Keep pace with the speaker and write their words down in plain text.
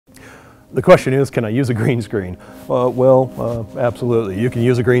The question is, can I use a green screen? Absolutely. You can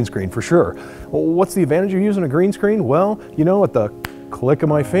use a green screen for sure. Well, what's the advantage of using a green screen? Well, you know, at the click of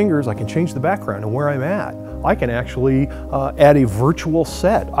my fingers, I can change the background and where I'm at. I can actually add a virtual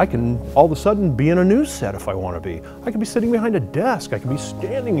set. I can all of a sudden be in a news set if I want to be. I can be sitting behind a desk. I can be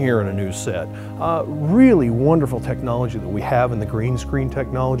standing here in a news set. Really wonderful technology that we have in the green screen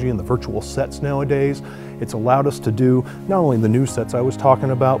technology and the virtual sets nowadays. It's allowed us to do not only the news sets I was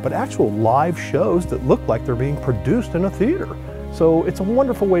talking about, but actual live shows that look like they're being produced in a theater. So it's a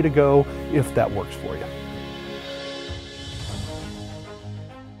wonderful way to go if that works for you.